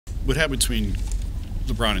What happened between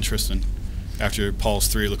LeBron and Tristan after Paul's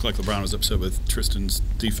three? It looked like LeBron was upset with Tristan's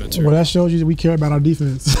defense. Well, that shows you that we care about our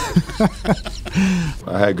defense.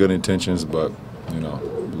 I had good intentions, but a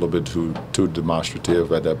little bit too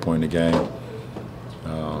demonstrative at that point in the game.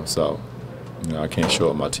 I can't show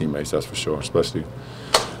up my teammates, that's for sure. Especially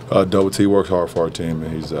Double T works hard for our team,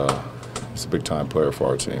 and he's a big-time player for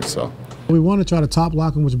our team. So we wanted to try to top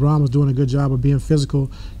block him, which Braun was doing a good job of being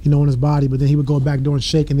physical, on his body. But then he would go back door and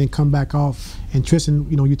shake, and then come back off. And Tristan,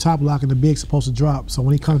 you top block, and the big's supposed to drop. So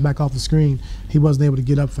when he comes back off the screen, he wasn't able to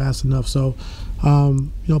get up fast enough. So,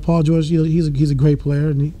 Paul George, he's a great player,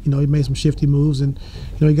 and he made some shifty moves, and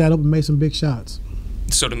he got up and made some big shots.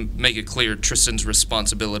 So to make it clear, Tristan's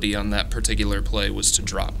responsibility on that particular play was to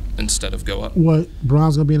drop instead of go up? Well,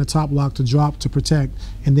 Braun's going to be in a top block to drop, to protect,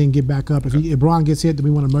 and then get back up. If Braun gets hit, then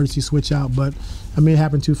we want to emergency switch out. But, it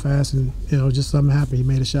happened too fast, and, just something happened. He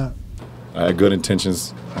made a shot. I had good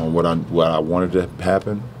intentions on what I wanted to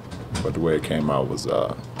happen, but the way it came out was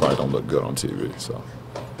probably don't look good on TV. So.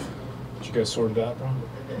 Did you guys sort it out, Braun?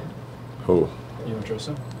 Who? You and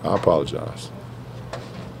Tristan? I apologize.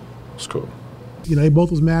 It's cool. They both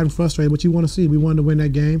was mad and frustrated, but you want to see. We wanted to win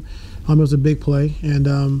that game. It was a big play, and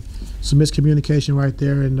some miscommunication right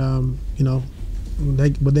there, and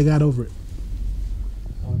but they got over it.